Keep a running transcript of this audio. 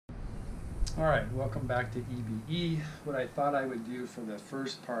All right, welcome back to EBE. What I thought I would do for the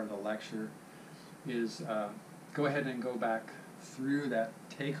first part of the lecture is go ahead and go back through that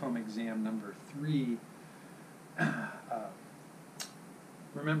take-home exam number 3.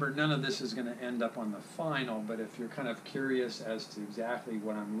 Remember, none of this is going to end up on the final, but if you're kind of curious as to exactly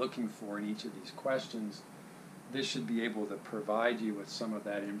what I'm looking for in each of these questions, this should be able to provide you with some of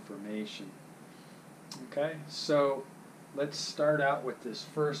that information. Okay, so let's start out with this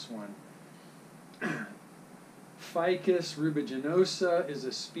first one. Ficus rubiginosa is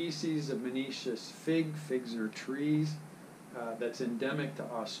a species of monoecious fig. Figs are trees that's endemic to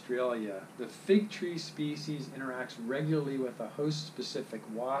Australia. The fig tree species interacts regularly with a host-specific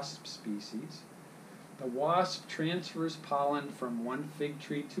wasp species. The wasp transfers pollen from one fig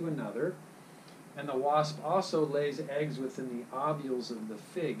tree to another, and the wasp also lays eggs within the ovules of the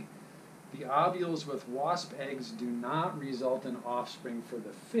fig. The ovules with wasp eggs do not result in offspring for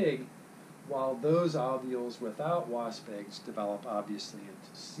the fig, while those ovules without wasp eggs develop obviously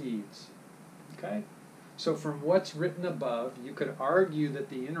into seeds. Okay? So from what's written above, you could argue that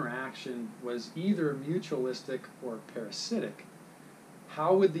the interaction was either mutualistic or parasitic.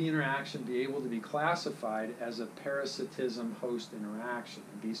 How would the interaction be able to be classified as a parasitism-host interaction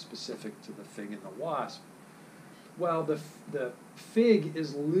and be specific to the fig and the wasp? Well, the fig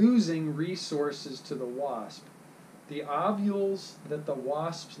is losing resources to the wasp. The ovules that the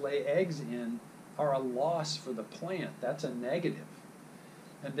wasps lay eggs in are a loss for the plant. That's a negative.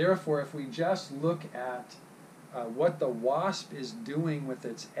 And therefore, if we just look at what the wasp is doing with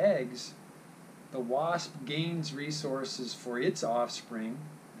its eggs, the wasp gains resources for its offspring,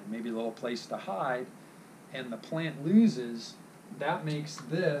 and maybe a little place to hide, and the plant loses. That makes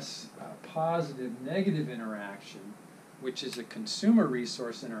this a positive-negative interaction, which is a consumer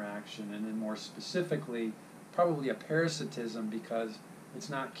resource interaction, and then more specifically, probably a parasitism because it's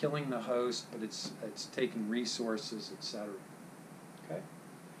not killing the host, but it's taking resources, etc. Okay?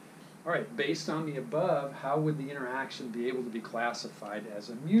 All right, based on the above, how would the interaction be able to be classified as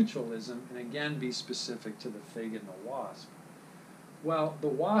a mutualism, and again be specific to the fig and the wasp? Well, the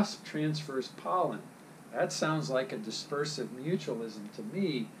wasp transfers pollen. That sounds like a dispersive mutualism to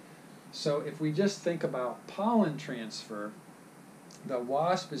me. So if we just think about pollen transfer, the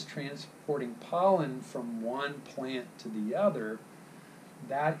wasp is transporting pollen from one plant to the other.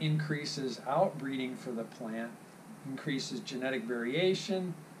 That increases outbreeding for the plant, increases genetic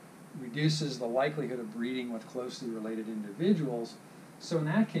variation, reduces the likelihood of breeding with closely related individuals. So in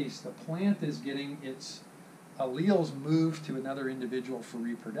that case, the plant is getting its alleles moved to another individual for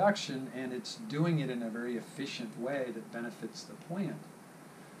reproduction, and it's doing it in a very efficient way that benefits the plant.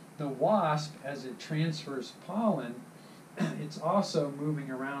 The wasp, as it transfers pollen, it's also moving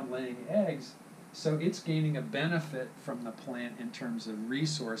around laying eggs, so it's gaining a benefit from the plant in terms of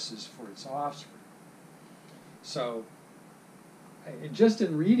resources for its offspring. So just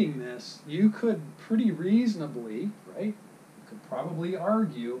in reading this, you could pretty reasonably, right, you could probably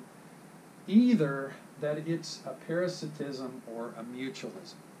argue either that it's a parasitism or a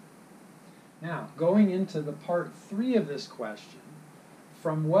mutualism. Now, going into the part 3 of this question,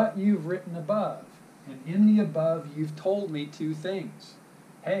 from what you've written above, and in the above you've told me 2 things.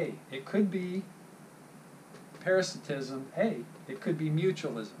 Hey, it could be parasitism. Hey, it could be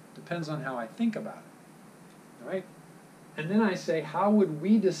mutualism. Depends on how I think about it. All right? And then I say, how would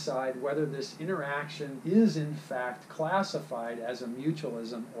we decide whether this interaction is in fact classified as a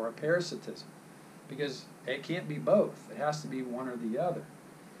mutualism or a parasitism? Because it can't be both. It has to be one or the other.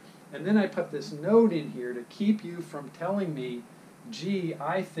 And then I put this note in here to keep you from telling me, gee,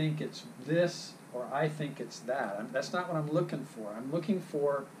 I think it's this or I think it's that. That's not what I'm looking for. I'm looking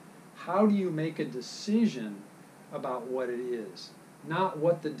for how do you make a decision about what it is. Not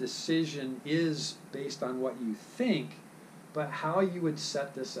what the decision is based on what you think, but how you would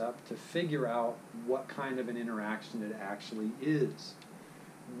set this up to figure out what kind of an interaction it actually is.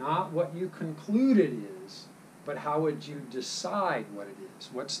 Not what you conclude it is, but how would you decide what it is.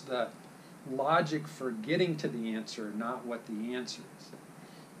 What's the logic for getting to the answer, not what the answer is.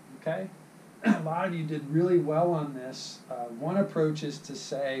 Okay? A lot of you did really well on this. One approach is to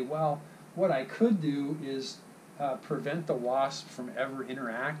say, well, what I could do is prevent the wasp from ever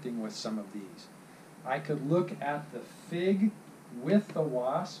interacting with some of these. I could look at the fig with the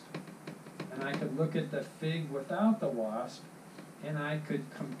wasp, and I could look at the fig without the wasp, and I could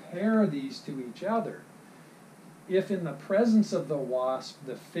compare these to each other. If in the presence of the wasp,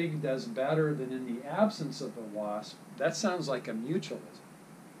 the fig does better than in the absence of the wasp, that sounds like a mutualism.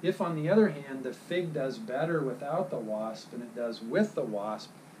 If, on the other hand, the fig does better without the wasp than it does with the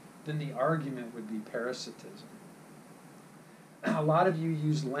wasp, then the argument would be parasitism. a lot of you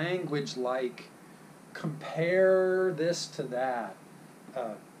use language like compare this to that.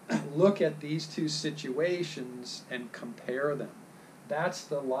 Look at these two situations and compare them. That's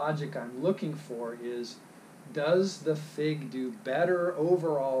the logic I'm looking for is, does the fig do better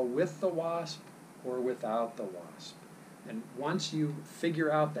overall with the wasp or without the wasp? And once you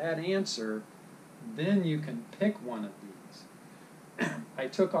figure out that answer, then you can pick one of these. I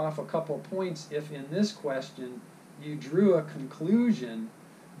took off a couple points if in this question you drew a conclusion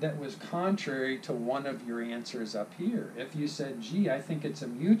that was contrary to one of your answers up here. If you said, gee, I think it's a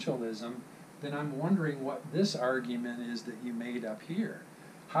mutualism, then I'm wondering what this argument is that you made up here.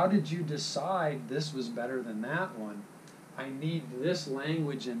 How did you decide this was better than that one? I need this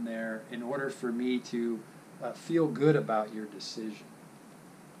language in there in order for me to feel good about your decision.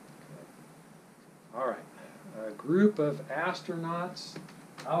 Okay. All right. A group of astronauts,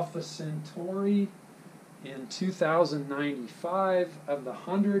 Alpha Centauri, in 2095, of the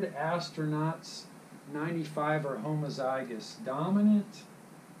 100 astronauts, 95 are homozygous dominant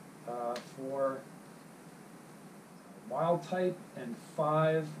for wild type, and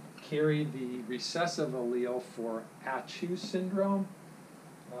 5 carry the recessive allele for Achu syndrome.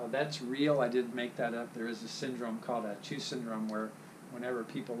 That's real. I didn't make that up. There is a syndrome called Achu syndrome where whenever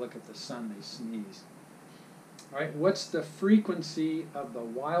people look at the sun, they sneeze. All right, what's the frequency of the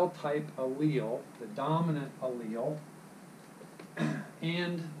wild type allele, the dominant allele,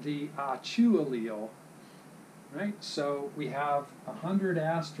 and the Achu allele? Right, so we have 100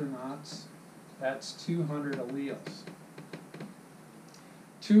 astronauts, that's 200 alleles.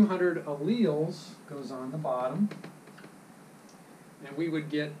 200 alleles goes on the bottom, and we would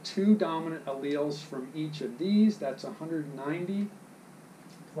get 2 dominant alleles from each of these. That's 190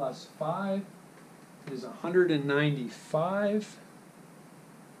 plus 5 is 195.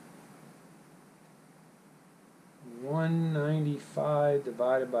 195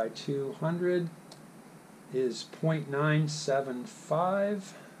 divided by 200 is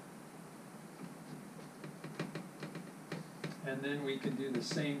 0.975. And then we could do the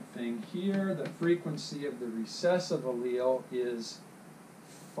same thing here. The frequency of the recessive allele is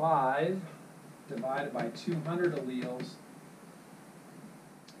 5 divided by 200 alleles.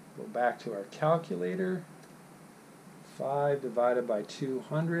 Go back to our calculator. 5 divided by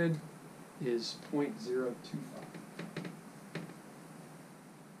 200 is 0.025.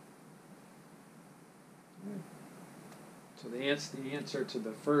 So that's the answer to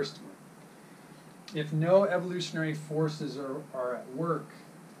the first one. If no evolutionary forces are at work,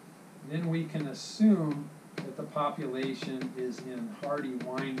 then we can assume that the population is in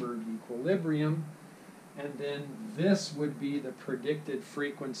Hardy-Weinberg equilibrium, and then this would be the predicted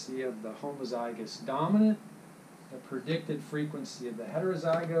frequency of the homozygous dominant, the predicted frequency of the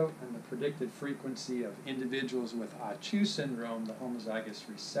heterozygote, and the predicted frequency of individuals with Achu syndrome, the homozygous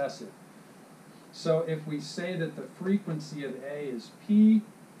recessive. So if we say that the frequency of A is P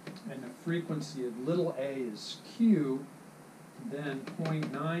and the frequency of little a is Q, then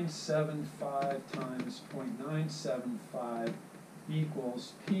 0.975 times 0.975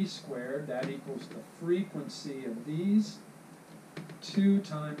 equals P squared. That equals the frequency of these. 2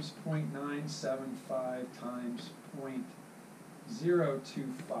 times 0.975 times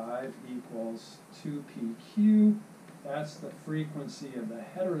 0.025 equals 2PQ. That's the frequency of the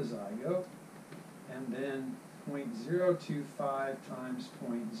heterozygote. And then 0.025 times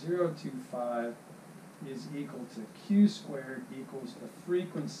 0.025 is equal to Q squared equals the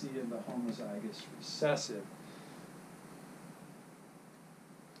frequency of the homozygous recessive.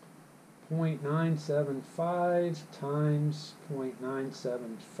 0.975 times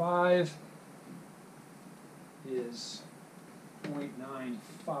 0.975 is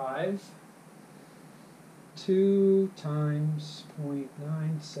 0.95. 2 times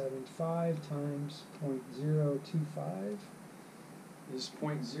 0.975 times 0.025 is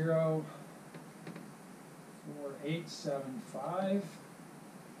 0.04875,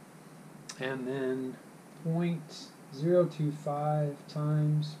 and then 0.025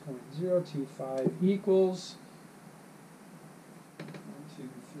 times 0.025 equals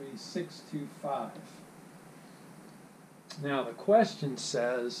 625. Now the question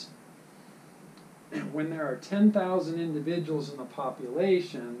says, when there are 10,000 individuals in the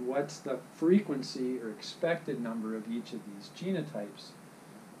population, what's the frequency or expected number of each of these genotypes?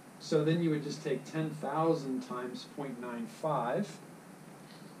 So then you would just take 10,000 times 0.95.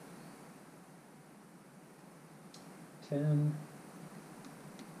 10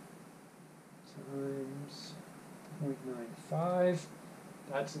 times 0.95,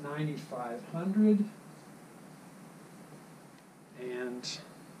 that's 9,500. And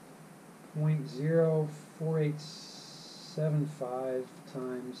 0.0486 0.75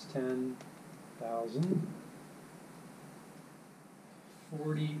 times 10,000.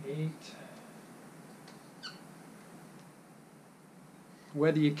 48.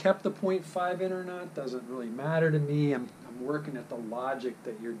 Whether you kept the 0.5 in or not doesn't really matter to me. I'm working at the logic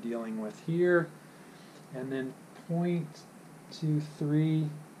that you're dealing with here. And then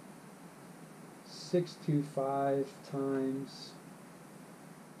 0.23625 times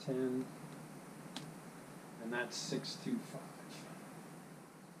 10, and that's 625.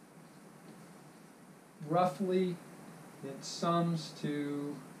 Roughly, it sums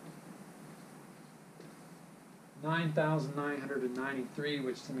to 9,993,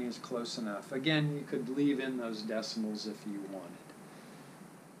 which to me is close enough. Again, you could leave in those decimals if you wanted.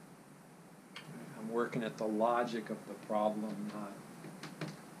 I'm working at the logic of the problem, not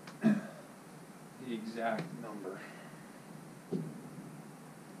the exact number.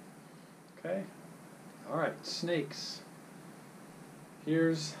 Okay? All right, snakes.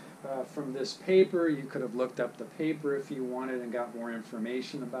 Here's from this paper. You could have looked up the paper if you wanted and got more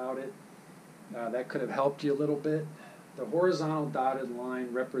information about it. That could have helped you a little bit. The horizontal dotted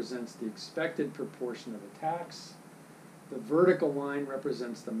line represents the expected proportion of attacks. The vertical line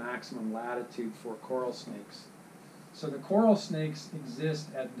represents the maximum latitude for coral snakes. So the coral snakes exist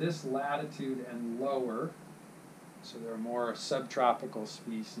at this latitude and lower, so they're more subtropical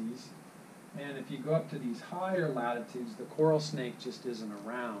species. And if you go up to these higher latitudes, the coral snake just isn't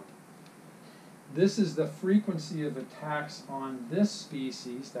around. This is the frequency of attacks on this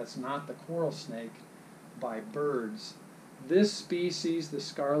species, that's not the coral snake, by birds. This species, the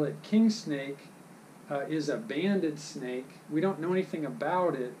scarlet king snake, is a banded snake. We don't know anything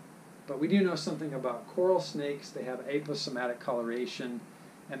about it, but we do know something about coral snakes. They have aposematic coloration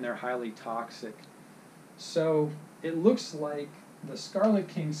and they're highly toxic. So it looks like the scarlet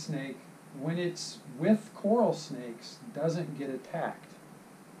king snake, when it's with coral snakes, doesn't get attacked.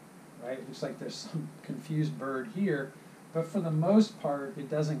 Right? It looks like there's some confused bird here, but for the most part, it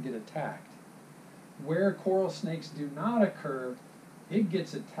doesn't get attacked. Where coral snakes do not occur, it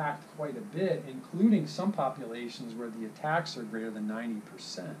gets attacked quite a bit, including some populations where the attacks are greater than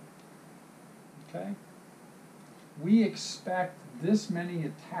 90%. Okay? We expect this many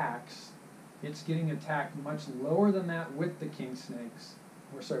attacks. It's getting attacked much lower than that with the king snakes,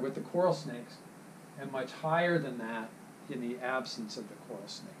 with the coral snakes, and much higher than that in the absence of the coral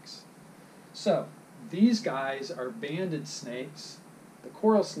snakes. So, these guys are banded snakes. The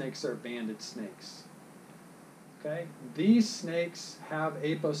coral snakes are banded snakes. Okay? These snakes have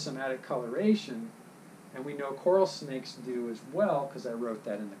aposematic coloration, and we know coral snakes do as well, because I wrote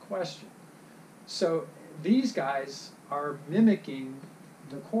that in the question. So, these guys are mimicking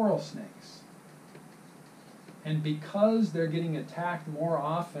the coral snakes. And because they're getting attacked more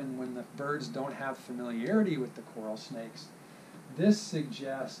often when the birds don't have familiarity with the coral snakes, this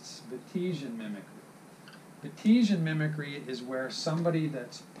suggests Batesian mimicry. Batesian mimicry is where somebody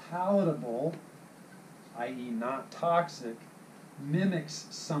that's palatable, i.e. not toxic, mimics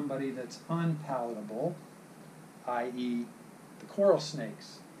somebody that's unpalatable, i.e. the coral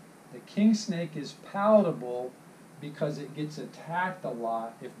snakes. The king snake is palatable because it gets attacked a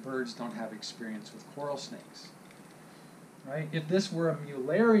lot if birds don't have experience with coral snakes. Right? If this were a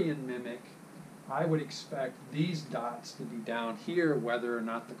Mullerian mimic, I would expect these dots to be down here whether or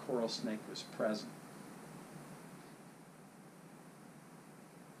not the coral snake was present.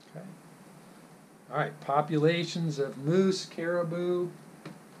 Okay. All right, populations of moose, caribou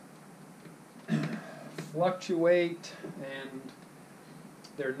fluctuate, and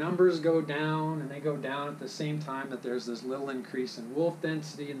their numbers go down, and they go down at the same time that there's this little increase in wolf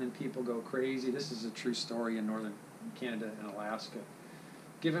density, and then people go crazy. This is a true story in northern Canada and Alaska.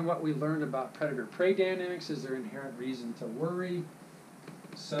 Given what we learned about predator-prey dynamics, is there inherent reason to worry?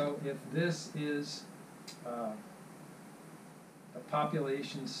 So if this is the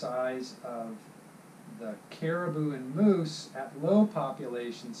population size of the caribou and moose at low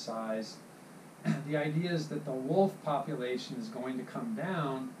population size, the idea is that the wolf population is going to come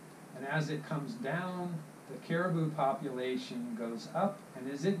down, and as it comes down, the caribou population goes up, and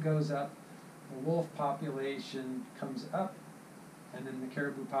as it goes up, the wolf population comes up, and then the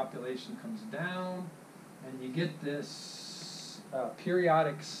caribou population comes down, and you get this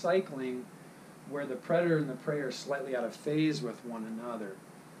periodic cycling where the predator and the prey are slightly out of phase with one another.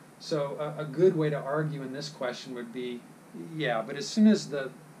 So a good way to argue in this question would be, yeah, but as soon as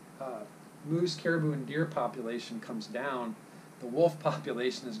the moose, caribou, and deer population comes down, the wolf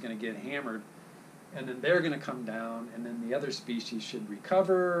population is going to get hammered, and then they're going to come down, and then the other species should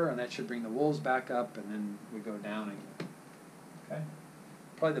recover, and that should bring the wolves back up, and then we go down again. Okay?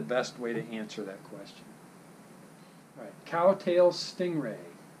 Probably the best way to answer that question. All right, cowtail stingray,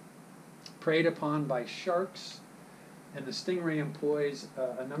 preyed upon by sharks, and the stingray employs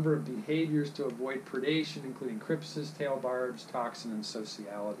a number of behaviors to avoid predation, including crypsis, tail barbs, toxin, and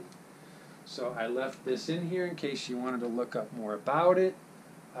sociality. So I left this in here in case you wanted to look up more about it.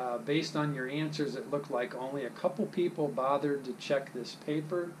 Based on your answers, it looked like only a couple people bothered to check this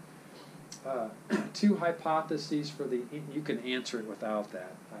paper. 2 hypotheses for the, you can answer it without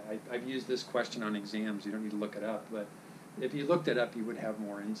that. I've used this question on exams, you don't need to look it up, but if you looked it up, you would have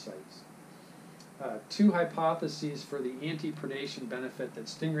more insights. 2 hypotheses for the anti-predation benefit that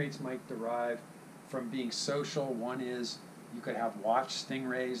stingrays might derive from being social. One is you could have watch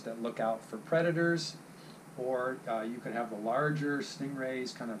stingrays that look out for predators, or you could have the larger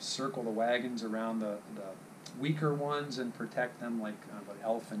stingrays kind of circle the wagons around the weaker ones and protect them like what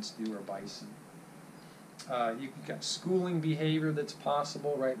elephants do or bison. You can get schooling behavior that's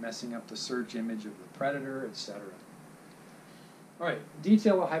possible, right? Messing up the search image of the predator, etc. All right,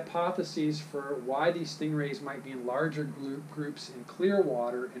 detail the hypotheses for why these stingrays might be in larger groups in clear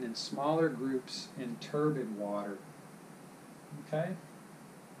water and in smaller groups in turbid water. Okay?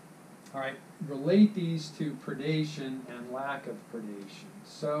 All right, relate these to predation and lack of predation.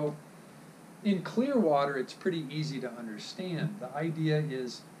 So, in clear water, it's pretty easy to understand. The idea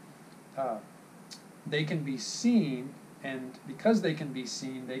is they can be seen, and because they can be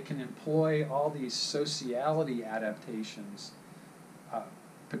seen, they can employ all these sociality adaptations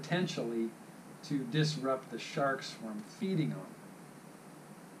potentially to disrupt the sharks from feeding on them.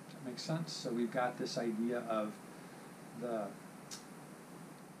 Does that make sense? So we've got this idea of the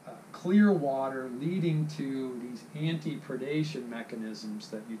clear water leading to these anti-predation mechanisms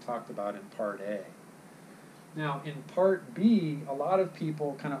that you talked about in Part A. Now, in Part B, a lot of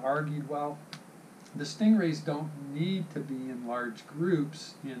people kind of argued, well, the stingrays don't need to be in large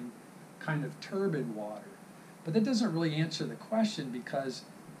groups in kind of turbid water. But that doesn't really answer the question, because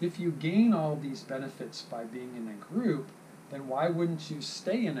if you gain all these benefits by being in a group, then why wouldn't you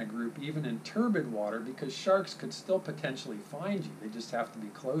stay in a group even in turbid water? Because sharks could still potentially find you. They just have to be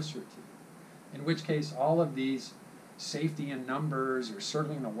closer to you. In which case, all of these safety in numbers or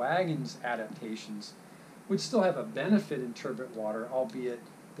circling the wagons adaptations would still have a benefit in turbid water, albeit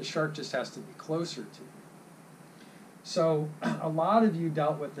the shark just has to be closer to you. So a lot of you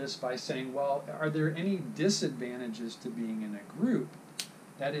dealt with this by saying, well, are there any disadvantages to being in a group?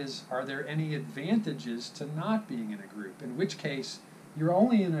 That is, are there any advantages to not being in a group? In which case, you're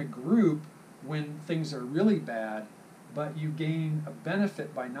only in a group when things are really bad, but you gain a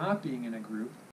benefit by not being in a group,